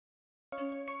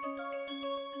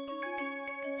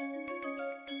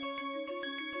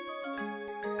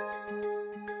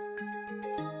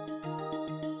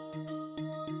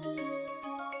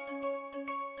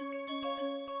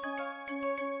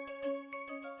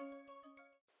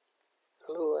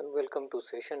Welcome to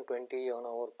session 20 on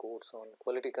our course on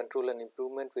quality control and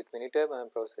improvement with Minitab. I am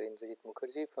Professor Indrajit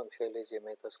Mukherjee from Shailesh J.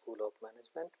 Mehta School of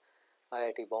Management,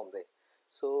 IIT Bombay.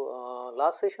 So,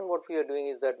 last session what we are doing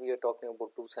is that we are talking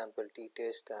about two sample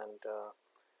t-test and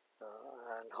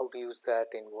how to use that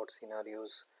in what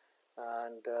scenarios,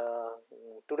 and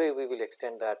today we will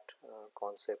extend that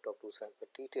concept of two sample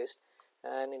t-test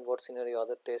and in what scenario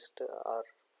other tests are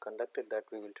conducted, that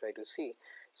we will try to see.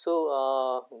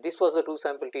 So, this was the two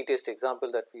sample t-test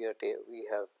example that we have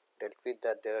dealt with,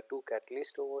 that there are two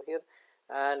catalysts over here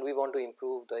and we want to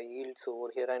improve the yields over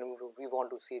here, and we want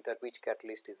to see that which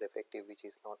catalyst is effective, which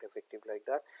is not effective, like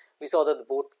that. We saw that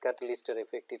both catalysts are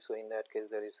effective. So, in that case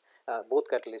there is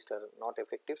both catalysts are not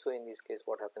effective. So, in this case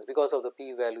what happens, because of the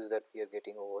p values that we are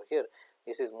getting over here,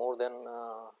 this is more than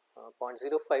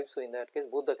 0.05. So, in that case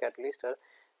both the catalysts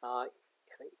are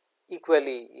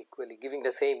equally giving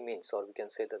the same means, or we can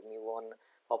say that mu 1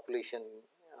 population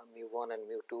mu 1 and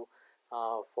mu 2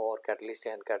 for catalyst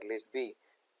A and catalyst B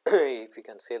if we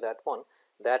can say that one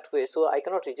that way. So, I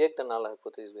cannot reject the null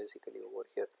hypothesis basically over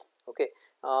here. Okay.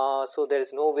 So, there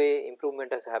is no way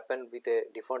improvement has happened with a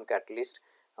different catalyst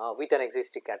with an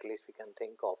existing catalyst we can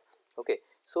think of. Okay.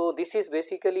 So, this is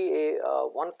basically a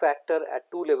one factor at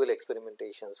two level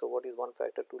experimentation. So, what is one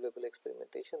factor two level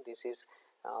experimentation? This is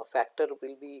factor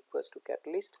will be equals to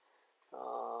catalyst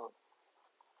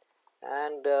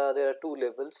and there are two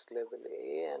levels, level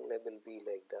A and level B,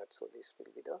 like that. So, this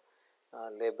will be the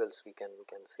labels we can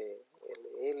say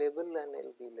LA label and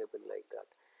LB label, like that.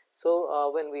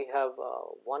 So, when we have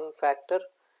one factor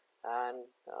and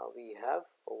we have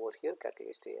over here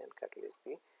catalyst A and catalyst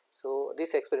B. So,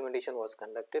 this experimentation was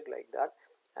conducted like that,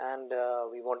 and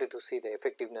we wanted to see the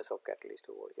effectiveness of catalyst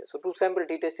over here. So, two sample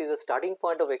t-test is a starting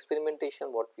point of experimentation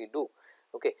what we do.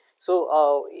 Okay.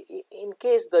 So, in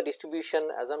case the distribution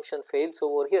assumption fails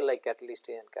over here like catalyst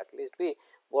A and catalyst B,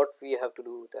 what we have to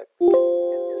do, that we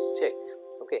can just check.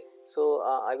 Okay. So,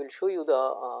 I will show you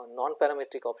the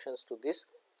non-parametric options to this.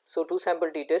 So, two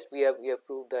sample t-test we have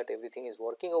proved that everything is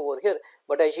working over here,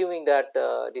 but assuming that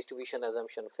distribution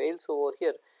assumption fails over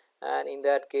here, and in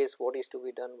that case what is to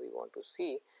be done we want to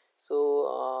see.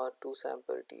 So, two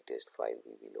sample t-test file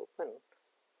we will open,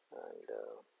 and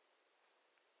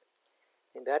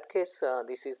in that case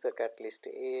this is the catalyst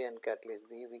A and catalyst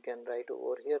B we can write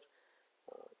over here,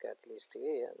 catalyst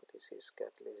A and this is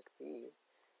catalyst B,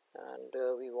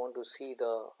 and we want to see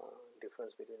the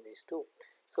difference between these two.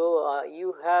 So,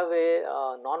 you have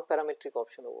a non-parametric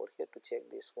option over here to check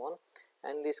this one,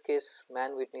 and in this case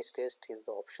man witness test is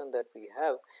the option that we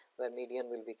have where median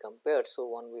will be compared. So,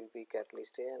 one will be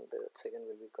catalyst A and the second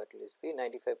will be catalyst B,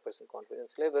 95%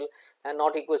 confidence level and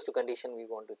not equals to condition we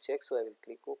want to check. So, I will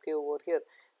click OK over here,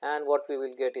 and what we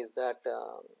will get is that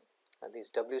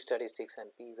these W statistics and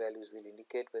P values will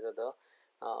indicate whether the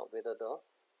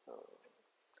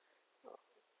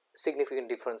significant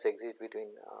difference exists between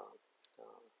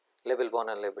level 1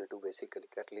 and level 2, basically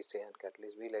catalyst A and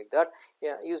catalyst B, like that,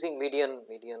 using median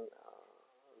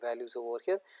values over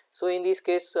here. So, in this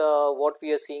case what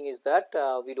we are seeing is that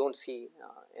we do not see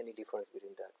any difference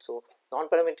between that. So,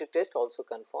 non-parametric test also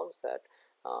confirms that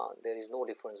there is no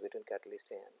difference between catalyst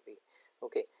A and B.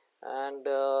 Okay. And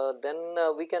then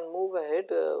we can move ahead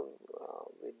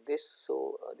with this.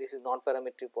 So, this is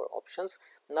non-parametric options.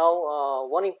 Now,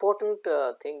 one important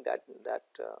thing that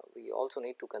we also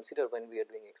need to consider when we are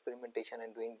doing experimentation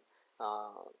and doing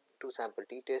two sample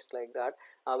t-test like that,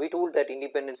 we told that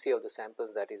independency of the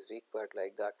samples that is required,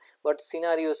 like that, but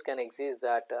scenarios can exist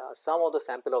that some of the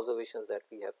sample observations that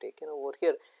we have taken over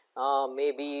here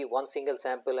may be one single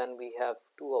sample and we have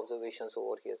two observations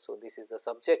over here. So, this is the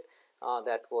subject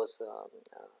that was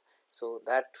so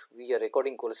that we are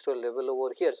recording cholesterol level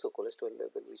over here. So, cholesterol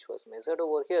level which was measured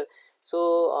over here.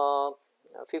 So,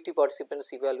 50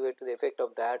 participants evaluated the effect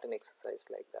of diet and exercise,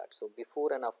 like that. So,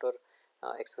 before and after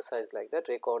exercise, like that,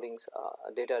 recordings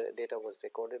data was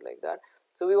recorded like that.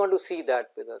 So, we want to see that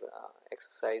whether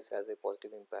exercise has a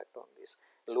positive impact on this,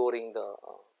 lowering the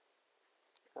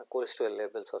cholesterol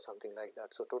levels or something like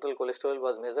that. So, total cholesterol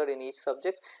was measured in each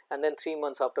subject, and then 3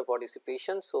 months after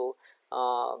participation. So,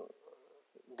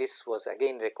 this was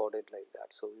again recorded like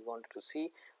that. So, we wanted to see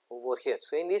over here.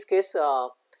 So, in this case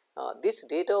this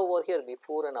data over here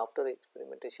before and after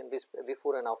experimentation, this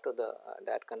before and after the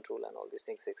diet control and all these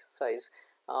things exercise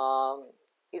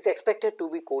is expected to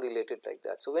be correlated like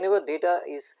that. So, whenever data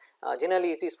is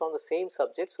generally it is from the same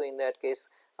subject. So, in that case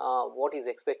what is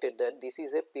expected, that this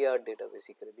is a paired data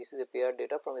basically. This is a paired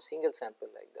data from a single sample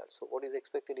like that. So, what is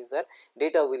expected is that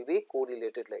data will be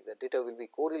correlated like that, data will be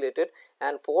correlated,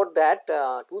 and for that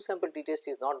 2 sample t test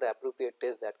is not the appropriate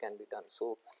test that can be done.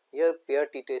 So, here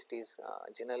paired t test is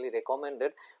generally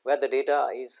recommended where the data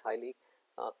is highly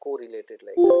correlated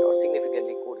like that or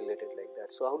significantly correlated like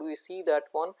that. So, how do we see that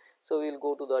one? So, we will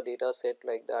go to the data set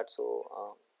like that.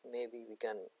 So, maybe we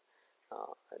can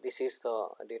this is the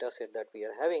data set that we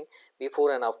are having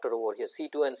before and after over here,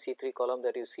 C2 and C3 column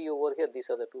that you see over here, these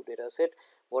are the 2 data set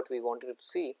what we wanted to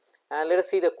see, and let us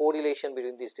see the correlation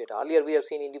between this data. Earlier we have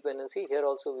seen independency, here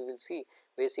also we will see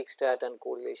basic stat and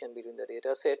correlation between the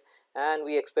data set, and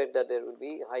we expect that there will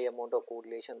be high amount of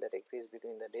correlation that exists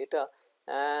between the data.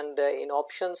 And in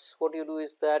options what you do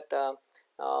is that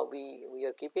we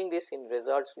are keeping this in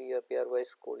results, we are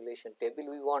pairwise correlation table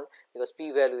we want because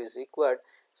p value is required.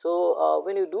 So,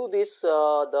 when you do this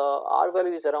the R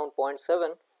value is around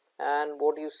 0.7, and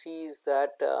what you see is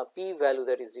that p value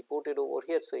that is reported over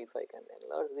here. So, if I can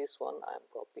enlarge this one, I am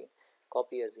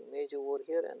copy as image over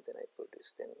here, and then I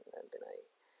produce then and then I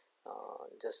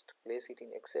just place it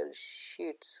in Excel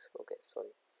sheets. Okay,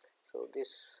 sorry. So,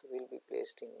 this will be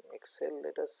placed in Excel,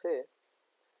 let us say,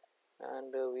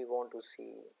 and we want to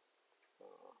see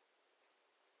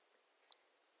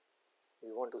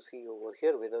over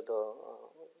here whether the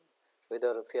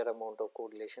whether a fair amount of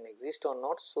correlation exists or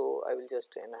not. So, I will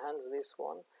just enhance this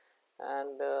one,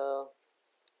 and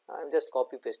I am just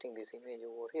copy pasting this image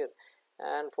over here,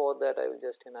 and for that I will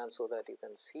just enhance so that you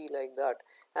can see like that,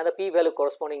 and the p value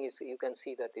corresponding is, you can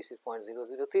see that this is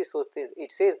 0.003. So,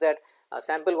 it says that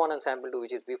sample 1 and sample 2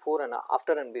 which is before and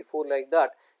after and before like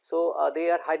that. So, they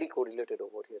are highly correlated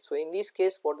over here. So, in this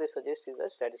case what they suggest is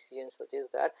that statisticians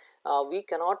suggest that we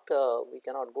cannot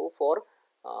go for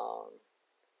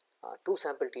 2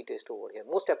 sample t test over here.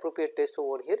 Most appropriate test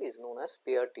over here is known as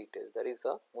paired t test. That is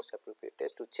the most appropriate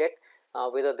test to check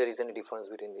whether there is any difference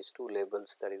between these 2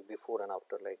 labels, that is before and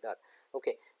after like that.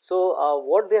 Okay. So,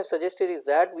 what they have suggested is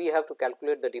that we have to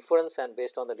calculate the difference, and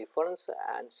based on the difference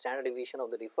and standard deviation of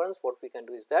the difference, what we can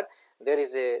do is that there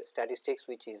is a statistics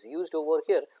which is used over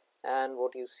here, and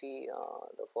what you see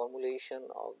the formulation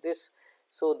of this.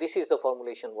 So, this is the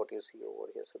formulation what you see over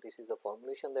here. So, this is the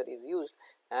formulation that is used,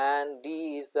 and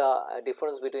D is the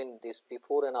difference between this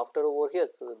before and after over here.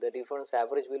 So, the difference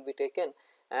average will be taken,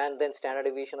 and then standard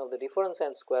deviation of the difference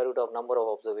and square root of number of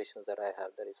observations that I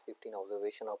have, that is 15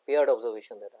 observation of paired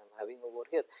observation that I am having over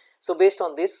here. So, based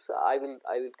on this I will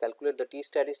calculate the t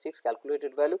statistics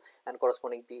calculated value, and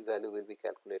corresponding p value will be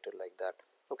calculated like that.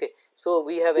 Okay. So,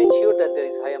 we have ensured that there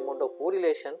is high amount of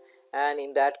correlation, and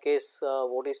in that case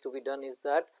what is to be done is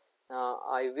that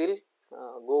I will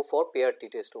go for paired t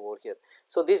test over here.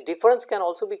 So, this difference can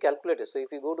also be calculated. So,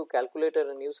 if you go to calculator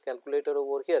and use calculator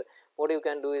over here, what you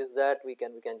can do is that we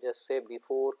can just say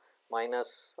before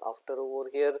minus after over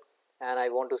here, and I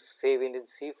want to save it in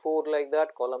C4 like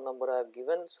that, column number I have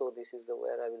given. So, this is the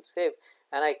where I will save,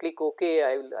 and I click OK,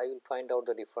 I will find out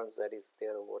the difference that is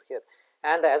there over here.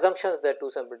 And the assumptions that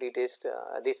 2 sample t test,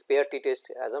 this paired t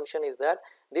test assumption is that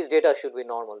this data should be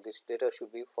normal, this data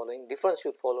should be following, difference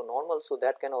should follow normal. So,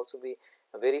 that can also be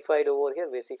verified over here,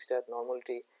 basic stat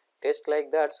normality test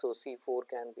like that. So, C4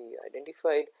 can be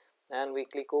identified, and we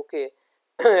click OK,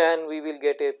 and we will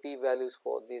get a p values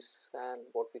for this, and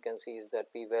what we can see is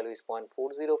that p value is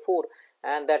 0.404,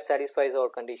 and that satisfies our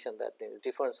condition that this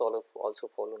difference also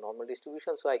follow normal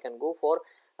distribution. So, I can go for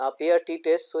paired t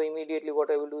test. So, immediately what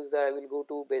I will do is that I will go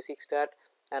to basic stat,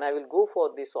 and I will go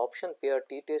for this option paired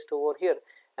t test over here,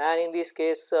 and in this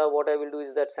case what I will do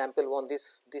is that sample 1,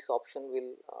 this option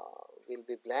will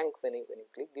be blank when you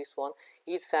click this one.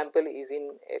 Each sample is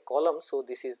in a column. So,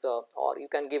 this is the, or you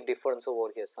can give difference over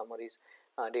here, summaries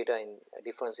data in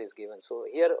difference is given. So,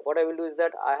 here what I will do is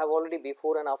that I have already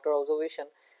before and after observation.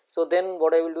 So, then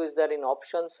what I will do is that in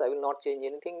options I will not change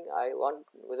anything, I want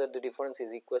whether the difference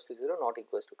is equals to 0 not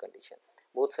equals to condition,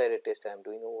 both sided test I am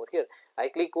doing over here. I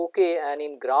click OK, and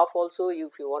in graph also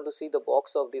if you want to see the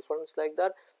box of difference like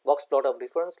that, box plot of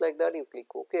difference like that, you click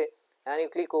OK, and you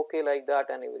click OK like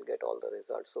that, and you will get all the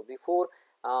results. So, before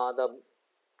the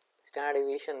standard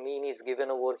deviation mean is given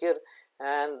over here,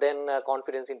 and then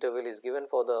confidence interval is given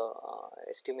for the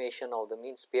estimation of the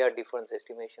means paired difference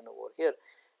estimation over here,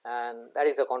 and that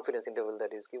is the confidence interval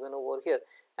that is given over here.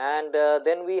 And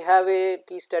then we have a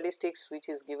t statistics which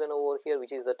is given over here,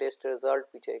 which is the test result,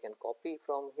 which I can copy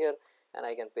from here, and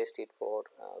I can paste it for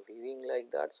viewing like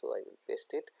that. So, I will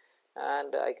paste it,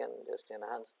 and I can just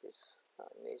enhance this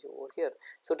image over here.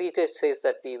 So, t test says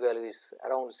that p value is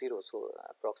around 0. So,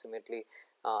 approximately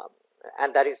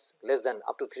and that is less than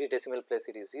up to 3 decimal place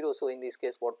it is 0. So, in this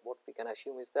case what we can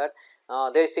assume is that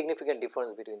there is significant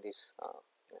difference between this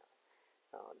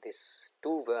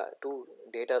two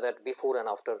data, that before and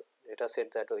after data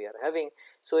set that we are having.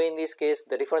 So, in this case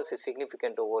the difference is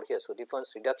significant over here. So,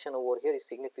 difference reduction over here is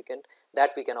significant, that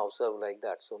we can observe like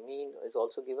that. So, mean is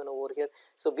also given over here.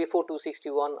 So, before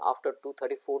 261, after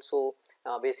 234. So,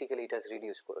 basically it has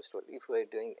reduced cholesterol if we are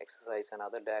doing exercise and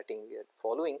other dieting we are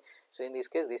following. So, in this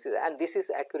case this is, and this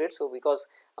is accurate. So, because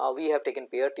we have taken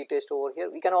pair t test over here,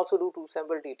 we can also do 2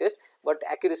 sample t test, but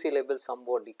accuracy level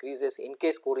somewhat decreases. In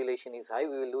case correlation is high,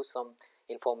 we will lose some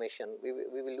information, we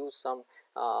will lose some.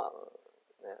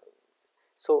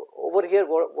 So, over here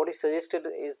what is suggested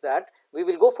is that we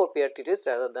will go for pair t test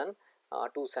rather than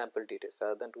 2 sample t test,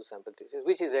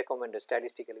 which is recommended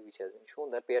statistically, which has been shown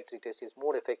that pair t test is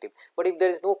more effective. But if there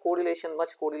is no correlation,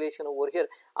 much correlation over here,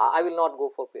 I will not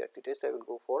go for pair t test, I will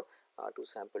go for 2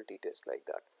 sample t test like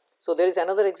that. So, there is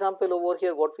another example over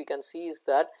here. What we can see is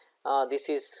that this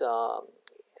is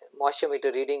moisture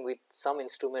meter reading with some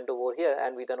instrument over here,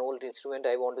 and with an old instrument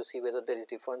I want to see whether there is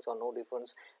difference or no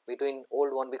difference between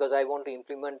old one, because I want to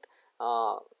implement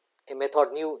a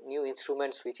method, new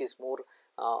instruments which is more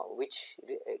which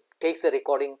takes the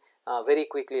recording very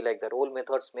quickly like that. Old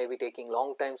methods may be taking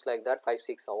long times like that,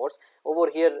 5-6 hours. Over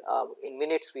here in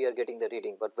minutes we are getting the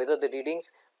reading, but whether the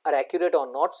readings are accurate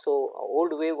or not. So,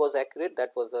 old way was accurate,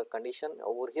 that was the condition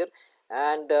over here,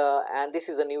 and this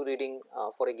is a new reading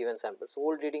for a given sample. So,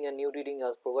 old reading and new reading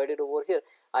is provided over here.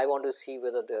 I want to see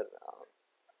whether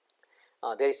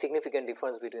there is significant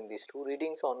difference between these 2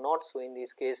 readings or not. So, in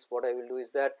this case what I will do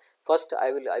is that first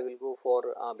I will go for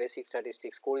basic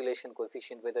statistics correlation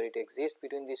coefficient, whether it exists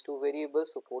between these 2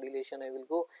 variables. So, correlation I will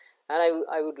go, and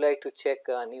I would like to check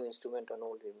new instrument and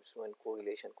old instrument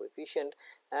correlation coefficient,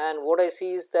 and what I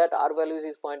see is that R values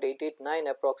is 0.889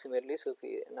 approximately. So, if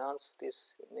we enhance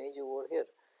this image over here,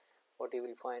 what you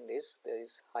will find is there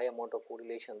is high amount of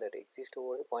correlation that exists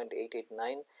over here,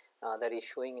 0.889 that is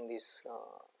showing in this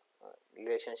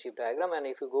relationship diagram. And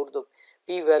if you go to the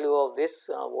p value of this,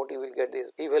 what you will get is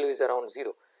p value is around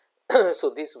 0. So,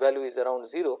 this value is around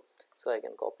 0. So, I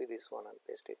can copy this one and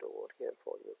paste it over here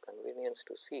for your convenience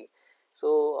to see.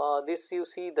 So, this you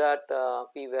see that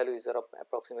p value is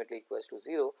approximately equals to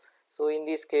 0. So, in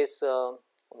this case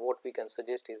what we can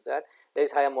suggest is that there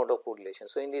is high amount of correlation.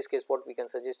 So, in this case what we can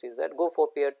suggest is that go for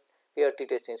pair t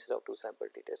test instead of 2 sample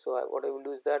t test. So, what I will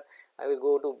do is that I will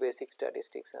go to basic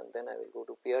statistics and then I will go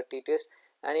to pair t test,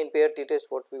 and in pair t test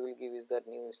what we will give is that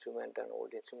new instrument and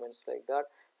old instruments like that,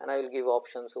 and I will give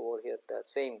options over here that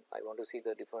same I want to see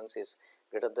the difference is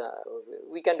greater than,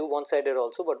 we can do one sided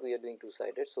also, but we are doing 2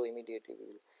 sided. So, immediately we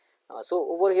will. So,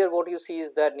 over here what you see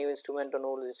is that new instrument and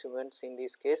old instruments, in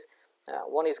this case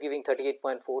one is giving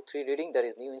 38.43 reading, that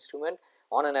is new instrument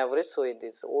on an average. So,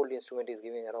 this old instrument is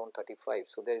giving around 35.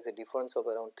 So, there is a difference of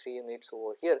around 3 units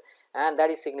over here, and that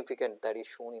is significant, that is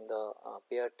shown in the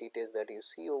pair t test that you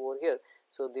see over here.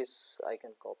 So, this I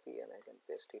can copy and I can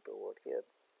paste it over here.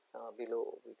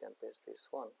 Below we can paste this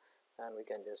one and we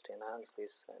can just enhance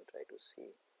this and try to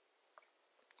see.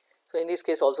 So, in this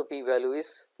case also p value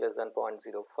is less than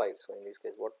 0.05. So, in this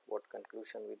case what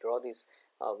conclusion we draw this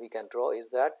we can draw is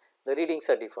that the readings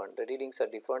are different,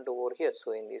 over here.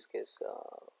 So, in this case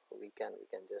we can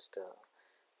just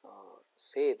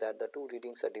say that the 2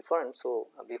 readings are different. So,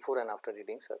 before and after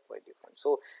readings are quite different.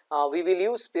 So, we will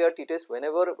use pair t test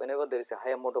whenever there is a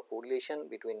high amount of correlation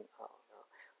between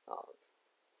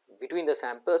the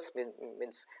samples,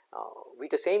 means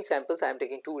with the same samples I am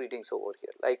taking 2 readings over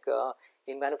here. Like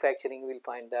in manufacturing we will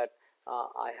find that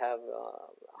I have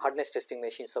hardness testing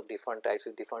machines of different types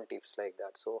with different tips like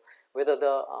that. So, whether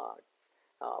the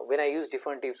when I use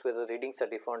different tips, whether the readings are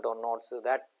different or not. So,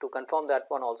 that to confirm that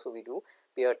one also we do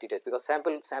pair t test, because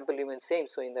sample remains same.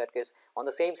 So, in that case on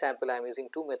the same sample I am using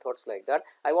 2 methods like that.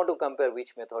 I want to compare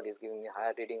which method is giving me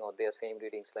higher reading or their same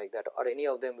readings like that, or any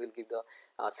of them will give the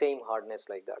same hardness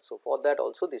like that. So, for that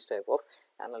also this type of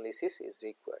analysis is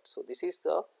required. So, this is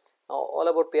the all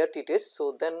about pair t test.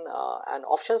 So, then and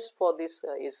options for this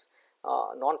is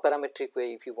non-parametric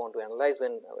way. If you want to analyze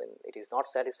when it is not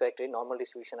satisfactory, normal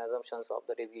distribution assumptions of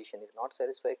the deviation is not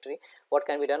satisfactory, what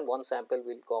can be done? One sample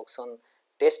Wilcoxon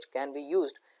test can be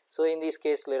used. So, in this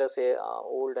case let us say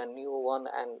old and new one,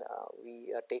 and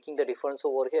we are taking the difference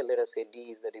over here, let us say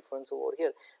d is the difference over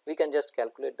here, we can just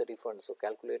calculate the difference. So,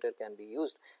 calculator can be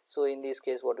used. So, in this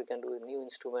case what we can do is new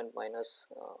instrument minus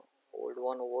old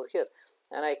one over here,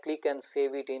 and I click and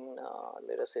save it in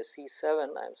let us say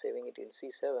C7, I am saving it in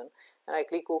C7 and I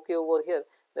click OK over here.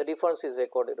 the difference is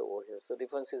recorded over here. So,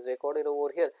 difference is recorded over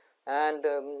here, and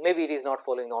maybe it is not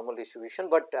following normal distribution,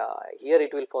 but here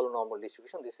it will follow normal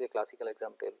distribution. This is a classical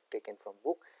example taken from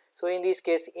book. So, in this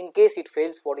case, in case it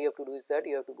fails, what you have to do is that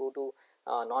you have to go to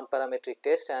non-parametric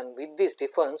test, and with this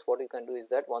difference what you can do is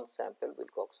that one sample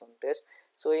Wilcoxon test.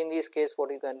 So, in this case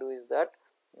what you can do is that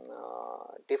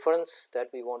difference that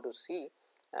we want to see,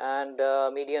 and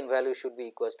median value should be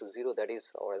equals to 0, that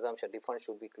is our assumption, difference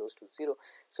should be close to 0.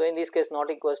 So, in this case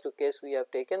not equals to case we have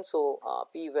taken. So,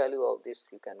 p value of this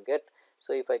you can get.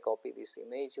 So, if I copy this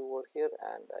image over here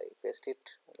and I paste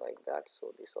it like that.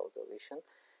 So, this observation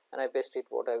and I paste it,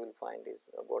 what I will find is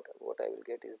what I will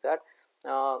get is that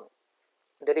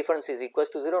the difference is equals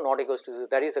to 0, not equals to 0,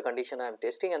 that is the condition I am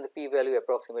testing, and the p value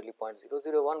approximately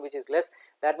 0.001, which is less,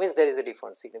 that means there is a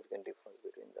difference, significant difference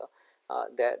between the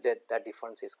that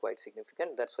difference is quite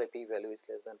significant, that is why p value is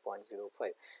less than 0.05.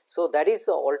 So, that is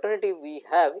the alternative we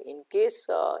have in case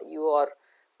you are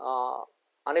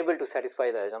unable to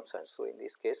satisfy the assumptions. So, in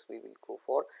this case we will go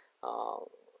for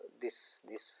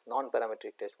this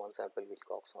non-parametric test, one sample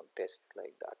Wilcoxon test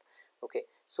like that. Okay.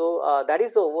 So, that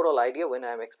is the overall idea when I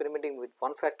am experimenting with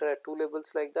one factor at two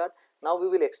levels like that. Now, we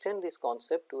will extend this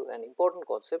concept to an important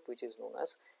concept which is known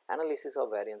as analysis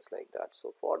of variance like that.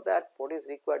 So, for that what is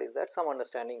required is that some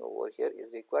understanding over here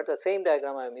is required. The same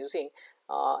diagram I am using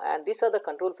and these are the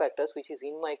control factors which is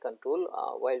in my control.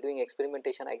 While doing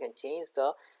experimentation I can change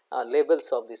the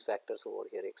labels of these factors over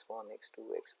here, x1, x2,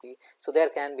 xp. So, there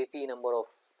can be p number of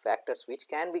factors which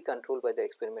can be controlled by the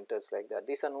experimenters like that.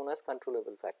 These are known as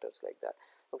controllable factors like that.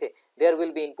 Okay. There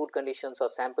will be input conditions or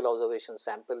sample observation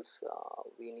samples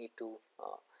we need to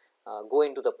go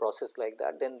into the process like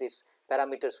that. Then these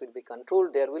parameters will be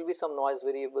controlled. There will be some noise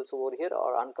variables over here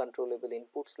or uncontrollable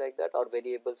inputs like that or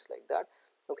variables like that.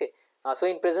 Okay. So,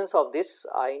 in presence of this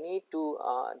I need to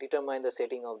determine the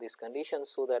setting of these conditions,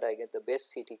 so that I get the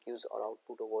best CTQs or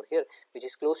output over here which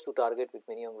is close to target with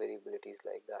minimum variabilities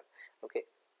like that. Okay.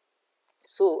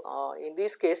 So, in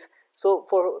this case, so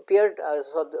for paired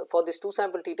for this two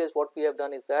sample t test what we have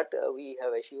done is that we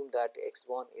have assumed that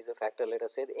x1 is a factor, let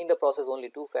us say in the process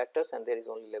only two factors and there is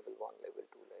only level 1, level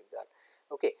 2 like that.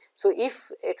 Okay. So,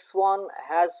 if x1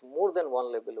 has more than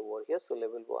one level over here, so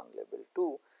level 1, level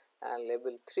 2 and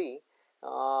level 3,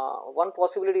 one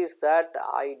possibility is that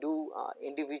I do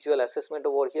individual assessment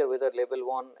over here whether level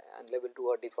 1 and level 2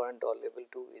 are different or level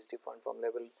 2 is different from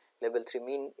level 3,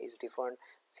 mean is different,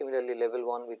 similarly level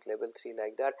 1 with level 3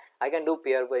 like that. I can do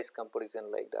pairwise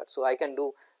comparison like that. So, I can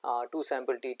do two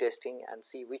sample t testing and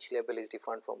see which level is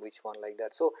different from which one like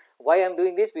that. So, why I am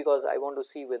doing this? Because I want to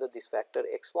see whether this factor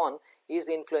x1 is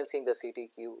influencing the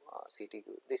CTQ.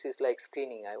 This is like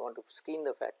screening. I want to screen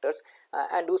the factors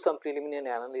and do some preliminary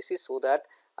analysis, so that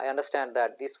I understand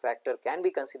that this factor can be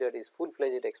considered as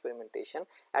full-fledged experimentation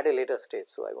at a later stage.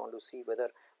 So, I want to see whether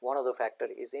one of the factor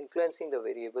is influencing the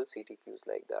variable CTQs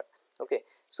like that. Okay.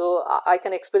 So, I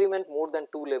can experiment more than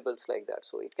two levels like that.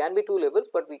 So, it can be two levels,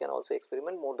 but we can also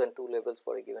experiment more than two levels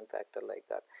for a given factor like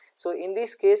that. So, in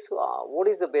this case what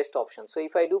is the best option? So,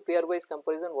 if I do pairwise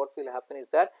comparison, what will happen is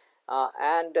that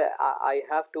I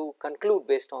have to conclude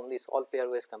based on this all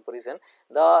pairwise comparison,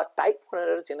 the type 1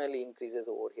 error generally increases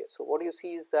over here. So, what you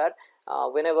see is that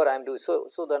whenever I am doing so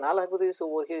the null hypothesis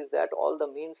over here is that all the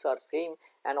means are same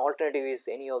and alternative is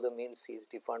any of the means is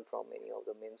different from any of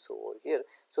the means over here.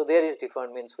 So, there is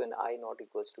different means when I not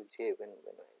equals to j when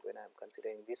I am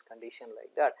considering this condition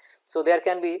like that. So, there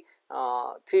can be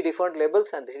three different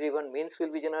labels and three different means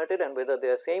will be generated, and whether they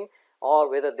are same or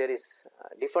whether there is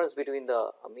difference between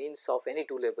the means of any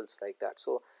two labels like that.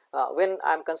 So, when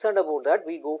I am concerned about that,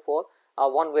 we go for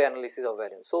one way analysis of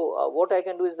variance. So, what I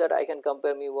can do is that I can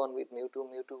compare mu1 with mu2,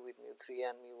 mu2 with mu3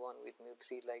 and mu1 with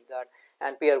mu3 like that,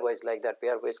 and pairwise like that,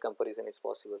 pairwise comparison is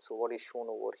possible. So, what is shown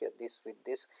over here, this with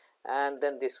this and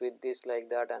then this with this like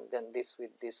that, and then this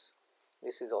with this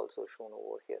is also shown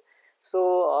over here.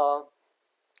 So,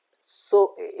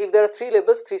 so if there are three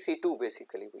labels, 3C2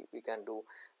 basically we can do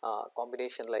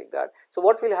combination like that. So,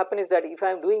 what will happen is that if I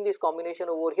am doing this combination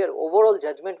over here, overall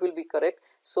judgment will be correct.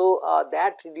 So,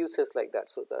 that reduces like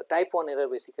that. So, the type 1 error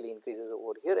basically increases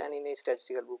over here, and in a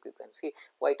statistical book you can see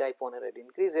why type 1 error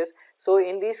increases. So,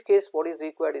 in this case what is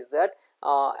required is that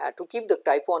to keep the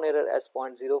type 1 error as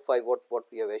 0.05 what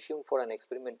we have assumed for an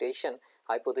experimentation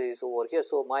hypothesis over here.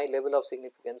 So, my level of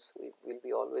significance will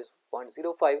be always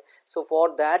 0.05. So,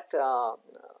 for that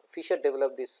Fisher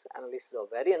developed this analysis of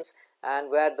variance, and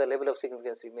where the level of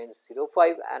significance remains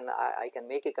 0.5, and I can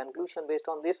make a conclusion based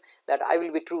on this that I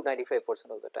will be true 95%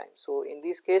 of the time. So, in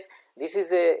this case this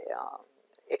is a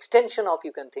extension of,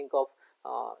 you can think of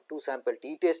two sample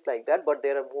t test like that, but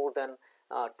there are more than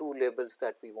two labels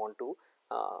that we want to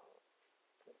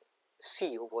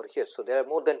see over here. So, there are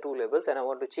more than two labels and I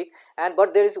want to check, and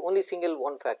but there is only single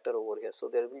one factor over here. So,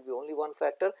 there will be only one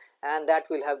factor and that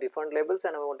will have different labels,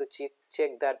 and I want to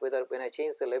check that whether when I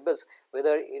change the labels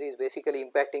whether it is basically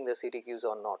impacting the CTQs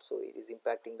or not. So, it is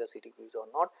impacting the CTQs or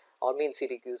not, or mean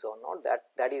CTQs or not,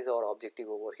 that is our objective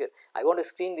over here. I want to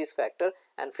screen this factor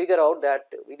and figure out that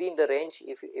within the range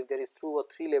if there is 2 or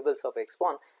 3 labels of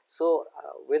x1, so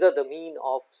whether the mean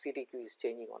of CTQ is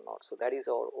changing or not. So, that is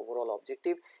our overall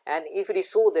objective, and if it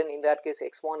is so, then in that case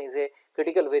x1 is a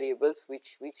critical variables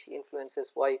which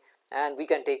influences y, and we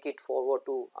can take it forward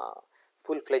to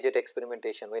full fledged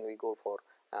experimentation when we go for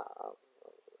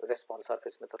response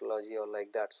surface methodology or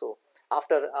like that. So,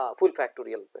 after full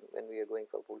factorial, when we are going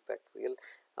for full factorial,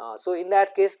 so in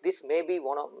that case this may be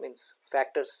one of means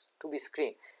factors to be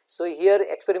screened. So, here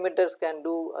experimenters can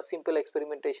do a simple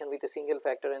experimentation with a single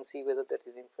factor and see whether that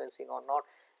is influencing or not,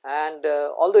 and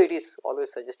although it is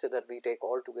always suggested that we take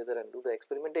all together and do the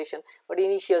experimentation, but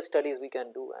initial studies we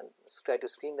can do and try to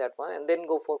screen that one and then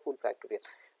go for full factorial.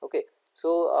 Okay.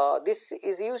 So, this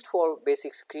is used for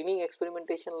basic screening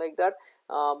experimentation like that,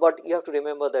 but you have to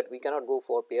remember that we cannot go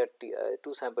for paired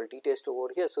two sample t test over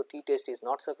here. So, t test is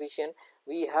not sufficient,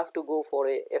 we have to go for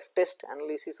a f test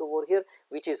analysis over here,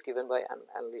 which is given by an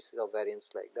analysis of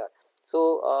variance like that.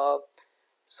 So,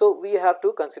 so we have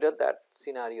to consider that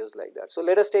scenarios like that. So,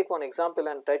 let us take one example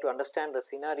and try to understand the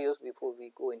scenarios before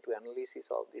we go into analysis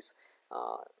of this.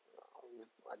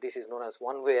 This is known as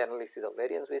one way analysis of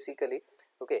variance basically.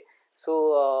 Okay.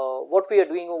 So, what we are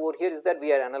doing over here is that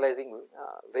we are analyzing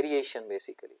variation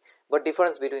basically, but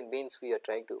difference between means we are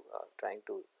trying to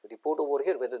report over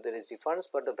here whether there is difference,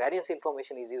 but the variance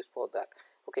information is used for that.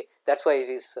 Okay. That is why it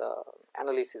is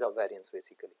analysis of variance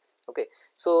basically. Okay.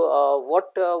 So,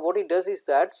 what it does is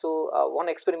that, so one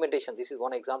experimentation, this is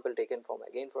one example taken from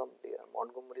again from the,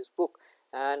 Montgomery's book,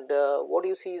 and what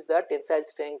you see is that tensile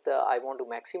strength I want to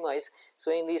maximize.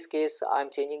 So, in this case I am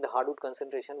changing the hardwood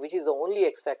concentration, which is the only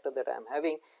X factor that I am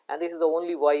having, and this is the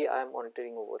only Y I am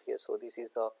monitoring over here. So, this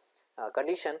is the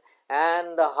condition,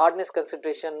 and the hardness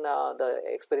concentration the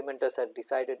experimenters have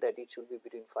decided that it should be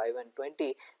between 5 and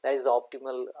 20, that is the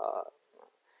optimal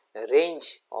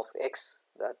range of X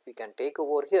that we can take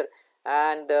over here,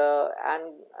 and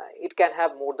it can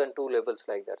have more than 2 labels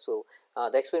like that. So,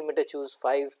 the experimenter choose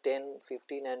 5, 10,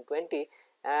 15 and 20,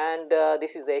 and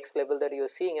this is the X label that you are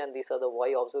seeing, and these are the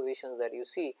Y observations that you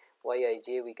see,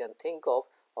 Yij we can think of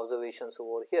observations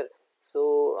over here.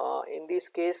 So, in this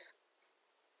case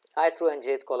ith row and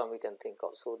jth column we can think of.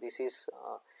 So, this is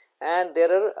and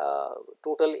there are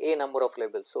total a number of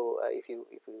labels. So, if you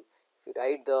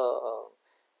write the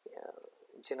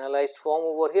generalized form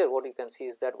over here, what you can see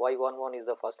is that y11 is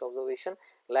the first observation.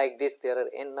 Like this there are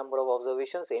n number of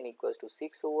observations, n equals to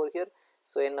 6 over here.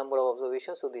 So, n number of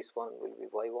observations. So, this one will be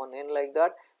y1n like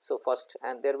that. So, first,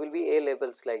 and there will be a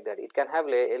labels like that, it can have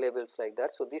a labels like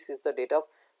that. So, this is the data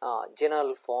of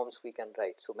general forms we can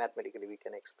write. So, mathematically we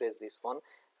can express this one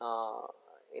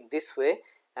in this way,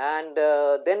 and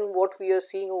then what we are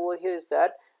seeing over here is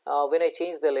that when I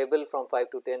change the label from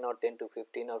 5 to 10 or 10 to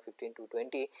 15 or 15 to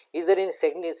 20, is there any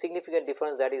significant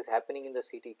difference that is happening in the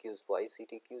CTQs, y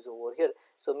CTQs over here.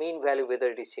 So, mean value whether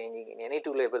it is changing in any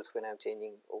two labels when I am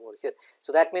changing over here.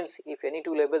 So, that means if any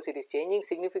two labels it is changing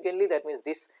significantly, that means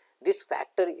this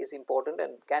factor is important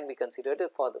and can be considered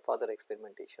for the further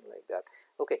experimentation like that.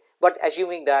 Okay. But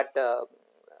assuming that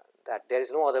that there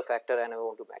is no other factor and I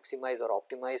want to maximize or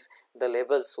optimize the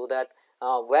labels, so that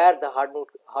where the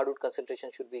hardwood concentration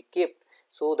should be kept,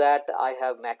 so that I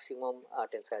have maximum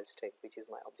tensile strength, which is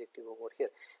my objective over here.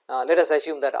 Let us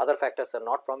assume that other factors are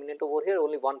not prominent over here,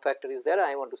 only one factor is there,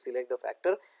 I want to select the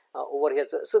factor over here.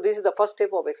 So, this is the first step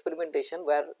of experimentation,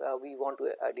 where we want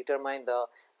to determine the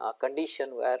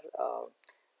condition where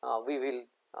we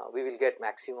will get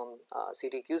maximum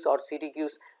CTQs, or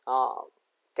CTQs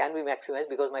can be maximized,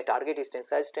 because my target is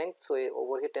tensile strength. So,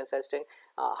 over here tensile strength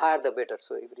higher the better.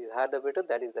 So, if it is higher the better,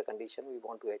 that is the condition we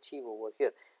want to achieve over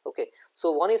here. Okay.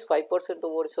 So, one is 5%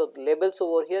 over. So, labels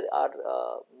over here are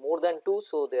more than 2.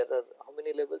 So, there are how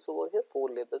many labels over here? 4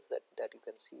 labels that you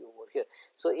can see over here.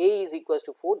 So, A is equals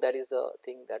to 4, that is the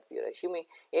thing that we are assuming.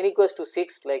 N equals to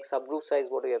 6, like subgroup size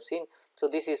what we have seen. So,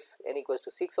 this is n equals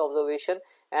to 6 observation,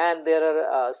 and there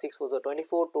are 6 for the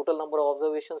 24 total number of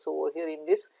observations over here in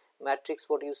this matrix.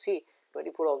 What you see,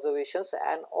 24 observations,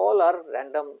 and all are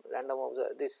random.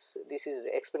 This is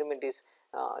experiment is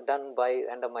done by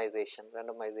randomization.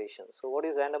 So, what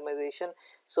is randomization?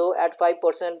 So, at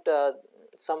 5%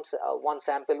 one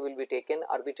sample will be taken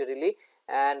arbitrarily,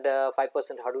 and 5%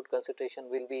 hardwood concentration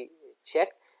will be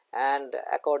checked, and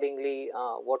accordingly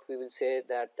what we will say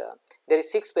that there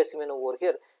is 6 specimen over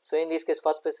here. So, in this case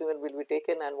first specimen will be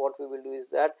taken, and what we will do is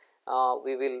that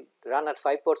we will run at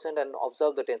 5% and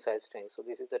observe the tensile strength. So,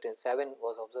 this is the 7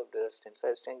 was observed as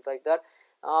tensile strength like that.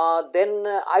 Then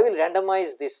I will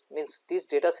randomize this, means this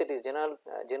data set is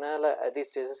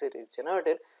this data set is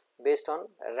generated based on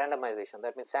randomization.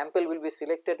 That means sample will be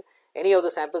selected, any of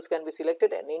the samples can be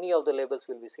selected and any of the labels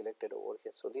will be selected over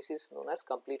here. So, this is known as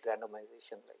complete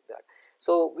randomization like that.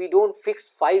 So, we do not fix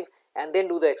 5 and then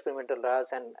do the experimental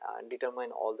trials and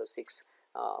determine all the 6.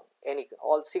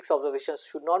 All 6 observations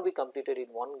should not be completed in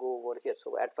one go over here.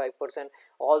 So, at 5%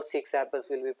 all 6 samples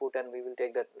will be put and we will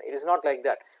take that. It is not like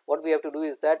that. What we have to do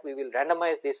is that we will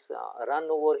randomize this run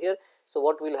over here. So,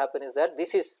 what will happen is that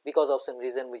this is because of some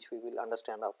reason which we will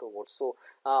understand afterwards. So,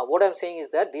 what I am saying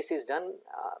is that this is done,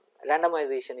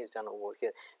 randomization is done over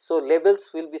here. So,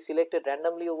 labels will be selected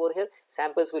randomly over here,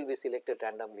 samples will be selected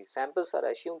randomly. Samples are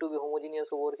assumed to be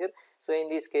homogeneous over here. So, in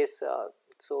this case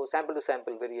so sample to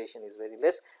sample variation is very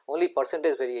less, only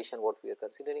percentage variation what we are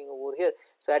considering over here.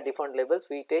 So, at different levels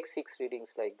we take 6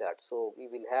 readings like that. So, we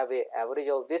will have a average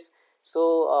of this.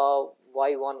 So,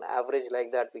 y1 average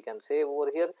like that we can say over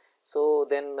here. So,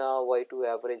 then y2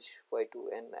 average,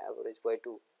 y2 n average,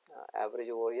 y2 average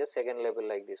over here, second level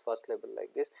like this, first level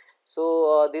like this.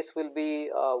 So, this will be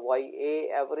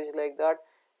ya average like that,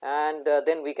 and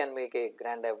then we can make a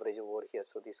grand average over here.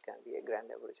 So, this can be a grand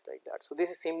average like that. So,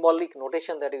 this is symbolic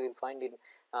notation that you will find in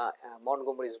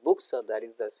Montgomery's books, that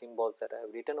is the symbols that I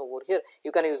have written over here.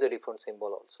 You can use a different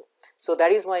symbol also. So,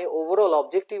 that is my overall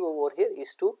objective over here,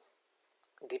 is to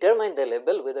determine the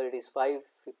label whether it is 5,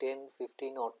 10,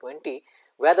 15 or 20,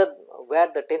 where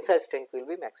the tensile strength will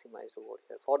be maximized over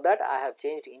here. For that I have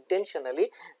changed intentionally.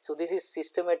 So, this is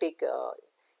systematic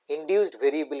induced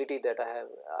variability that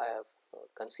I have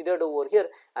considered over here.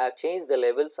 I have changed the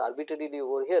labels arbitrarily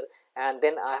over here, and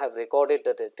then I have recorded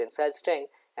the tensile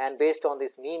strength, and based on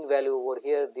this mean value over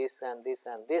here, this and this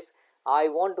and this, I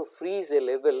want to freeze a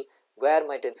label where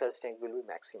my tensile strength will be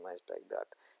maximized like that.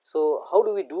 So, how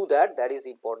do we do that? That is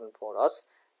important for us,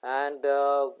 and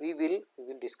we will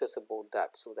discuss about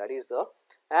that. So, that is the,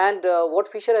 and what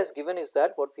Fisher has given is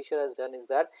that, what Fisher has done is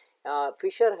that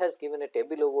Fisher has given a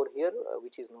table over here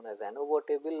which is known as ANOVA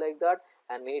table like that,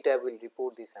 and Minitab will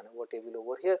report this ANOVA table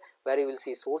over here, where you will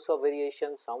see source of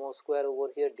variation, sum of square over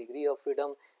here, degree of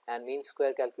freedom and mean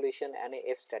square calculation, and a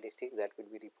F statistics that will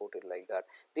be reported like that.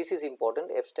 This is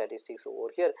important, F statistics over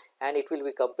here, and it will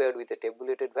be compared with a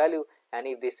tabulated value, and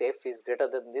if this F is greater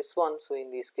than this one, so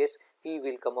in this case P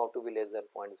will come out to be less than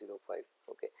 0.05.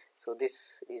 Okay. So,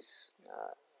 this is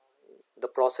the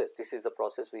process, this is the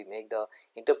process we make the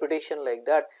interpretation like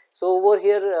that. So, over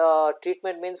here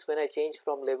treatment means when I change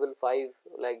from level 5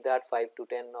 like that, 5 to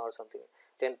 10 or something,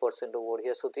 10% over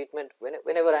here. So, treatment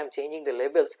whenever I am changing the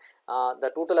labels,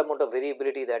 the total amount of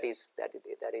variability that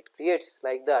it creates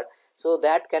like that. So,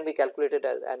 that can be calculated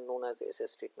as and known as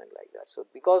SS treatment like that. So,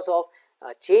 because of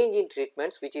change in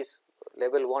treatments which is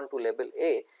level 1 to level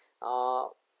A,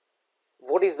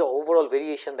 what is the overall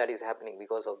variation that is happening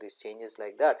because of these changes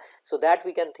like that. So, that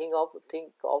we can think of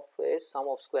a sum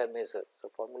of square measure. So,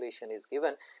 formulation is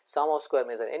given sum of square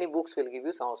measure, any books will give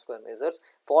you sum of square measures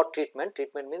for treatment.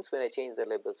 Treatment means when I change the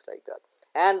labels like that,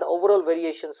 and the overall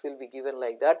variations will be given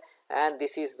like that, and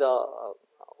this is the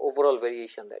overall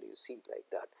variation that you see like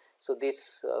that. So,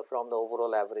 this from the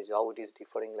overall average how it is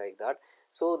differing like that.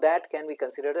 So, that can be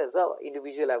considered as a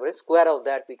individual average, square of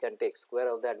that we can take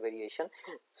square of that variation.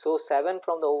 So, 7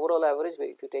 from the overall average,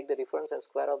 if you take the difference and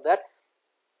square of that,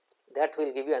 that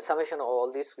will give you, a summation of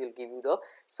all this will give you the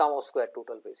sum of square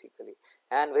total basically,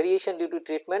 and variation due to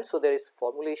treatment. So, there is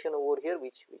formulation over here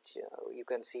which you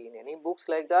can see in any books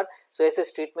like that. So,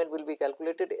 SS treatment will be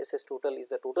calculated, SS total is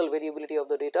the total variability of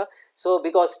the data. So,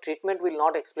 because treatment will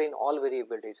not explain all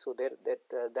variabilities. So,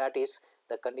 that is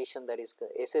the condition, that is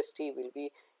SST will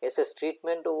be SS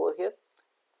treatment over here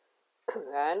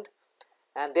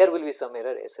and there will be some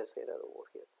error, SS error over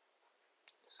here.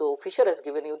 So, Fisher has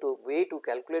given you the way to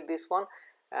calculate this one,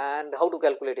 and how to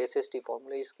calculate SST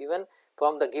formula is given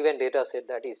from the given data set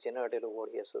that is generated over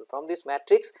here. So, from this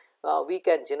matrix we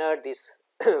can generate these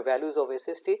values of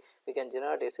SST, we can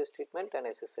generate SS treatment, and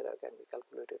SS error can be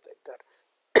calculated like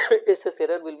that. SS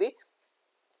error will be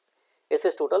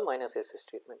SS total minus SS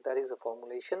treatment, that is the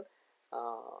formulation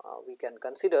we can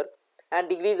consider. and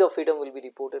degrees of freedom will be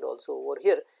reported also over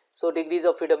here. So, degrees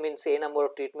of freedom means a number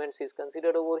of treatments is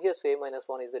considered over here. So, a minus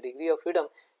 1 is the degree of freedom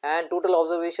and total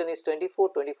observation is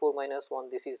 24, 24 minus 1,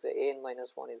 this is the a n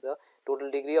minus 1 is the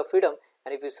total degree of freedom,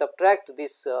 and if you subtract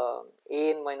this a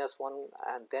n minus 1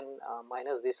 and then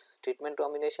minus this treatment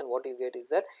combination, what you get is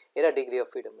that error degree of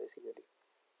freedom basically.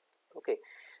 Okay.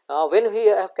 When we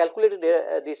have calculated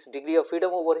this degree of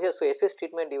freedom over here, so SS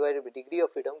treatment divided by degree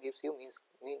of freedom gives you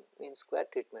mean square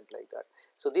treatment like that.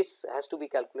 So, this has to be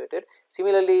calculated.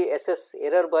 Similarly, SS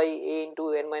error by A into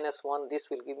n minus 1, this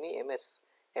will give me MS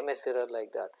error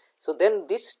like that. So, then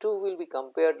these two will be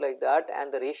compared like that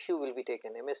and the ratio will be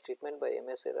taken MS treatment by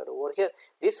MS error over here.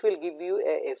 This will give you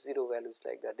a F0 values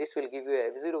like that. This will give you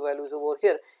a F0 values over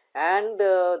here, and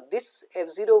this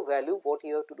F0 value, what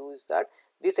you have to do is that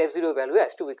this F0 value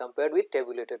has to be compared with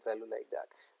tabulated value like that.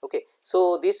 Okay.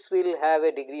 So, this will have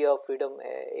a degree of freedom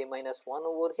a minus 1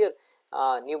 over here,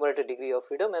 numerator degree of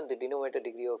freedom, and the denominator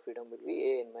degree of freedom will be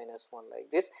a n minus 1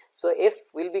 like this. So, F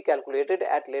will be calculated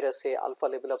at, let us say, alpha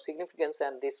level of significance,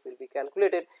 and this will be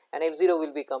calculated, and F0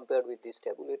 will be compared with this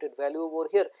tabulated value over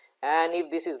here, and if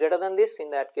this is greater than this,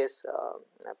 in that case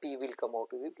P will come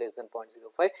out to be less than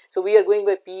 0.05. So, we are going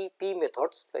by P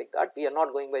methods like that, we are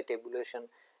not going by tabulation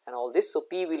and all this. So,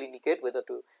 P will indicate whether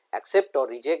to accept or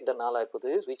reject the null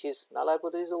hypothesis, which is null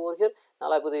hypothesis over here.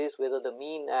 Null hypothesis whether the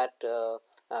mean at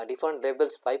different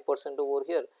levels 5% over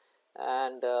here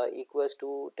and equals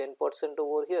to 10%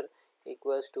 over here,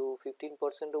 equals to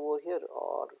 15% over here,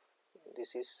 or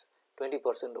this is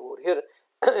 20% over here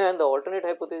and the alternate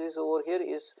hypothesis over here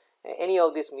is any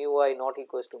of this mu I not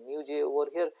equals to mu j over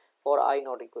here for I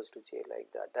not equals to j like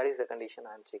that. That is the condition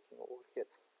I am checking over here.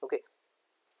 Okay.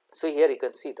 So, here you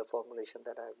can see the formulation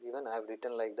that I have given, I have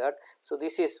written like that. So,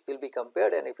 this is will be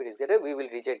compared, and if it is greater, we will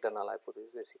reject the null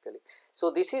hypothesis basically.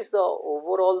 So, this is the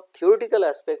overall theoretical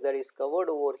aspect that is covered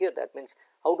over here, that means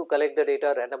how to collect the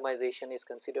data, randomization is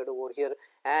considered over here,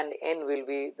 and n will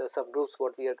be the subgroups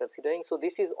what we are considering. So,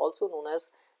 this is also known as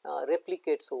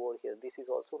replicates over here, this is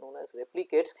also known as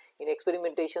replicates. In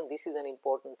experimentation, this is an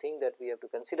important thing that we have to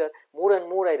consider. More and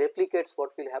more I replicates, what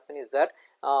will happen is that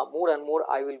more and more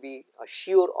I will be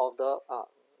sure of the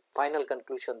final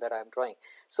conclusion that I am drawing.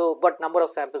 So, but number of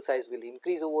sample size will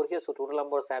increase over here. So, total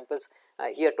number of samples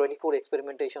here 24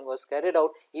 experimentation was carried out.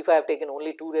 If I have taken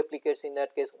only 2 replicates, in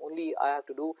that case only I have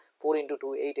to do 4 into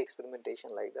 2 8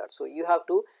 experimentation like that. So, you have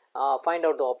to find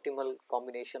out the optimal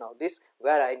combination of this,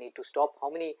 where I need to stop, how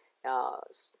many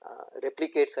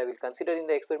replicates I will consider in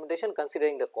the experimentation,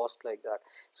 considering the cost like that.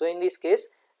 So, in this case,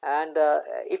 and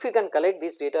if you can collect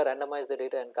this data, randomize the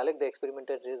data and collect the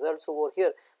experimental results over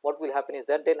here, what will happen is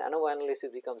that then ANOVA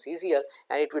analysis becomes easier,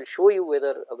 and it will show you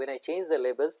whether when I change the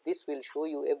labels, this will show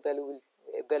you F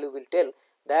value will tell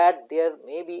that there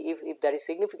may be, if that is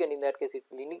significant, in that case it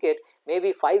will indicate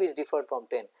maybe 5 is different from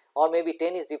 10 or maybe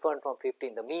 10 is different from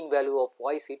 15, the mean value of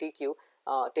y CTQ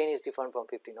 10 is different from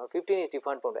 15 or 15 is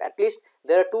different from, at least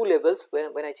there are 2 labels.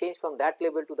 When I change from that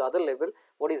label to the other label,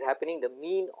 what is happening, the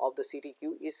mean of the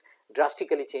CTQ is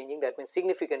drastically changing, that means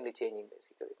significantly changing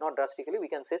basically, not drastically, we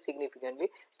can say significantly,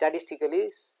 statistically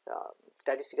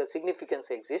statistical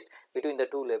significance exists between the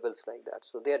 2 labels like that.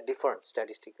 So, they are different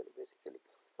statistically basically.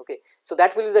 Okay. So,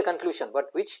 that will be the conclusion, but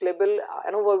which label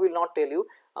ANOVA will not tell you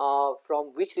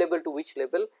from which label to which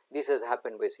label this has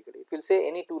happened basically. It will say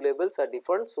any 2 labels are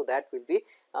different. So, that will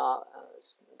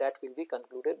be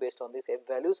concluded based on this F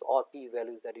values or P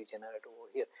values that you generate over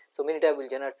here. So, Minitab will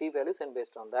generate P values, and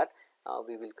based on that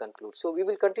we will conclude. So, we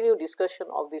will continue discussion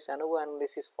of this ANOVA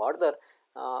analysis further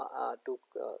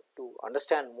to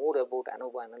understand more about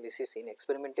ANOVA analysis in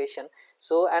experimentation.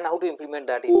 So, and how to implement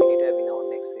that in Minitab in our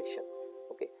next session.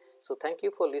 Okay. So, thank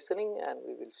you for listening, and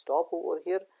we will stop over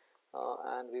here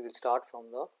and we will start from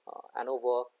the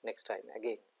ANOVA next time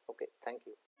again. Okay. Thank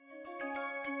you.